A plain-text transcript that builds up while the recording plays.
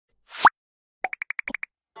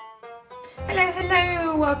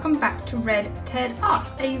Hello, welcome back to Red Ted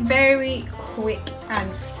Art, a very quick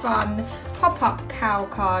and fun pop-up cow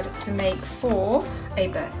card to make for a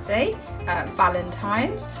birthday,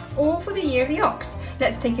 Valentine's, or for the Year of the Ox.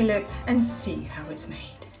 Let's take a look and see how it's made.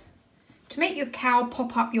 To make your cow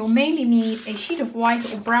pop up, you'll mainly need a sheet of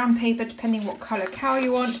white or brown paper, depending what colour cow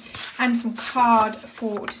you want, and some card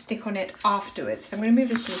to stick on it afterwards. So I'm going to move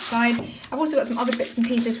this to the side. I've also got some other bits and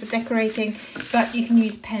pieces for decorating, but you can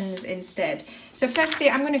use pens instead. So firstly,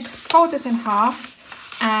 I'm going to fold this in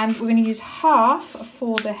half, and we're going to use half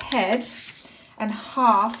for the head and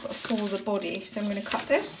half for the body. So I'm going to cut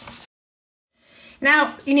this. Now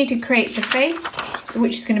you need to create the face,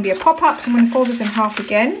 which is going to be a pop-up. So I'm going to fold this in half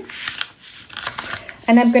again.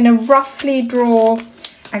 And I'm going to roughly draw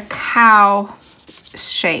a cow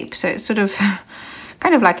shape. So it's sort of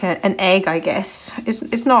kind of like an egg, I guess.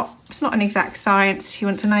 It's not an exact science. You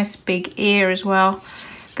want a nice big ear as well.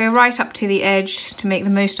 Go right up to the edge to make the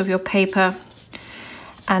most of your paper.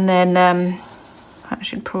 And then that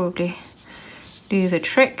should probably do the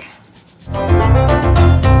trick.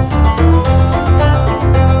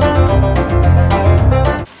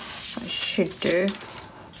 That should do.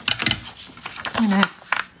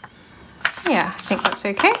 Yeah, I think that's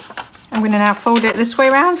okay. I'm going to now fold it this way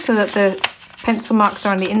around so that the pencil marks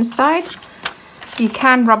are on the inside. You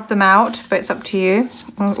can rub them out, but it's up to you.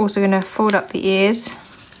 I'm also going to fold up the ears.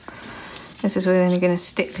 This is where they're going to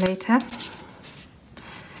stick later.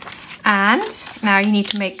 And now you need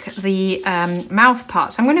to make the mouth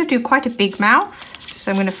part. So I'm going to do quite a big mouth.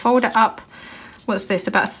 So I'm going to fold it up. What's this?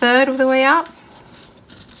 About a third of the way up.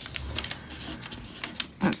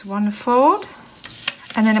 That's one fold.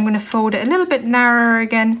 And then I'm going to fold it a little bit narrower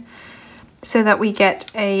again so that we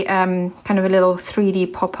get a kind of a little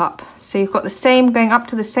 3D pop-up. So you've got the same going up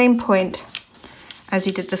to the same point as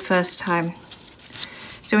you did the first time.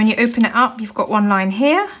 So when you open it up, you've got one line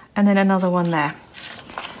here and then another one there.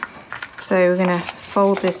 So we're going to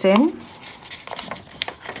fold this in.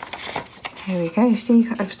 Here we go. You see,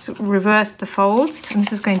 I've reversed the folds, and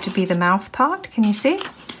this is going to be the mouth part. Can you see?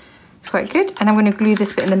 It's quite good. And I'm going to glue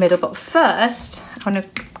this bit in the middle, but first I want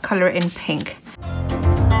to colour it in pink.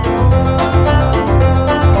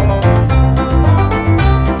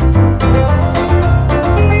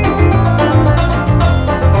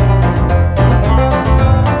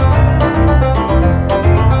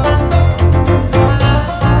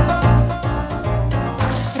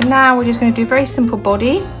 And now we're just going to do a very simple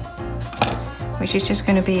body, which is just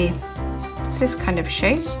going to be this kind of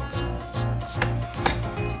shape.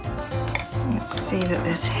 Let's see that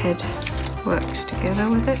this head works together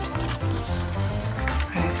with it.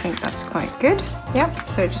 I think that's quite good. Yep,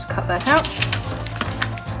 so just cut that out.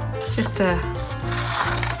 It's just a...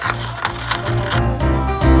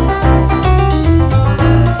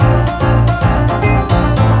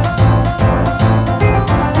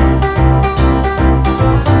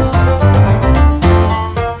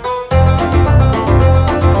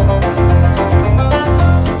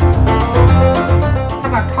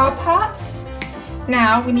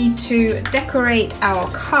 Now we need to decorate our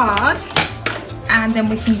card, and then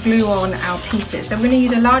we can glue on our pieces. So I'm going to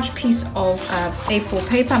use a large piece of A4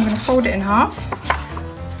 paper. I'm going to fold it in half.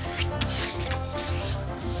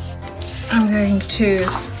 I'm going to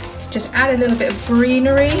just add a little bit of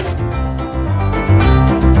greenery.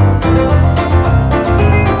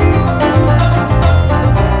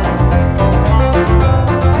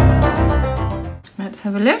 Let's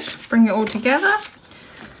have a look, bring it all together.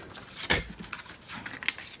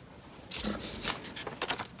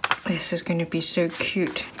 This is going to be so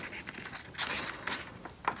cute.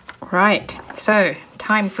 Right, so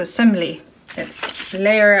time for assembly. Let's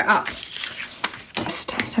layer it up.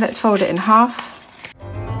 So let's fold it in half.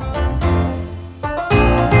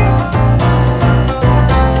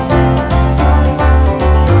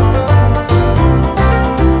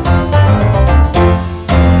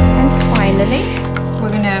 And finally, we're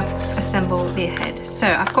going to assemble the head. So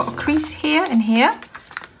I've got a crease here and here,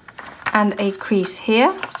 and a crease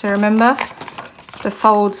here. So remember, the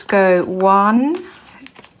folds go 1,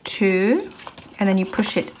 2, and then you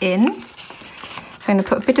push it in. So I'm going to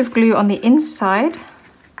put a bit of glue on the inside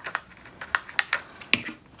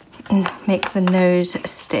and make the nose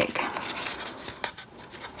stick.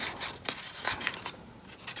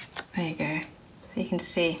 There you go, so you can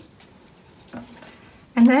see.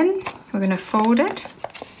 And then we're going to fold it,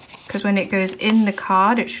 because when it goes in the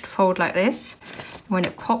card, it should fold like this. When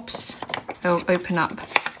it pops, it'll open up.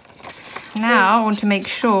 Now I want to make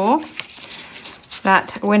sure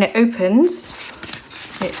that when it opens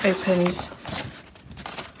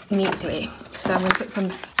neatly. So I'm going to put some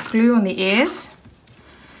glue on the ears.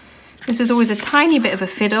 This is always a tiny bit of a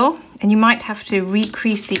fiddle, and you might have to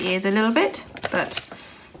recrease the ears a little bit, but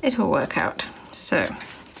it'll work out. So,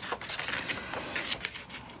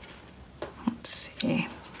 let's see.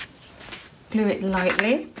 Glue it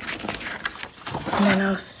lightly, and then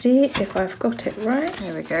I'll see if I've got it right.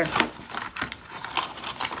 There we go.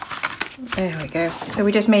 There we go. So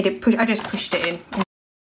we just made it push. I just pushed it in.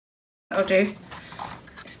 That'll do.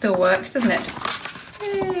 It still works, doesn't it?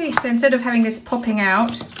 Yay. So instead of having this popping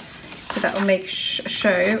out, because that will make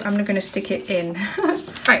show, I'm going to stick it in.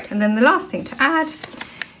 Right, and then the last thing to add,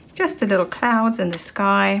 just the little clouds in the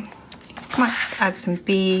sky. Might add some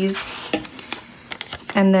bees,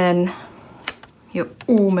 and then you're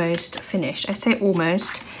almost finished. I say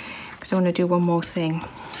almost because I want to do one more thing.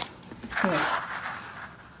 So, oh,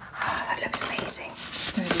 that looks amazing.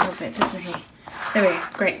 I love it, doesn't he? There we go,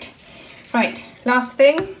 great. Right, last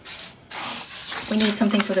thing. We need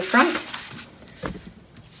something for the front.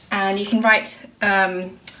 And you can write,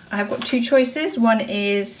 I've got two choices. One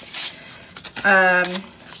is,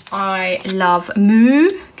 I love moo,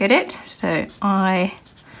 get it? So, I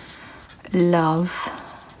love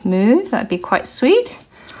moo, that'd be quite sweet.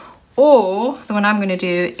 Or the one I'm going to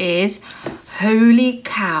do is, holy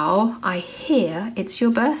cow, I hear it's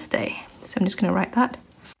your birthday. So I'm just going to write that.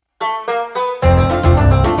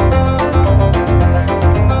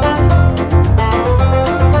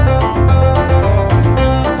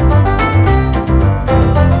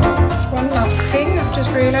 One last thing, I've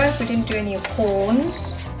just realised we didn't do any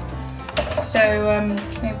horns. So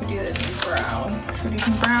maybe we'll do those in brown. Should we do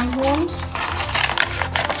some brown horns?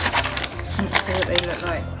 Let's see what they look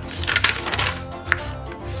like.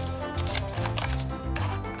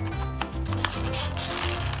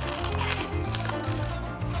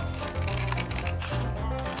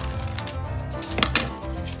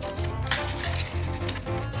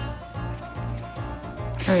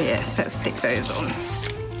 Oh yes, let's stick those on.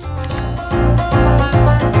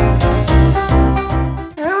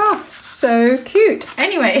 Oh, so cute.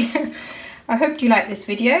 Anyway, I hope you liked this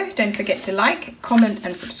video. Don't forget to like, comment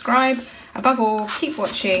and subscribe. Above all, keep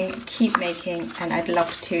watching, keep making, and I'd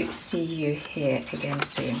love to see you here again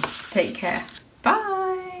soon. Take care.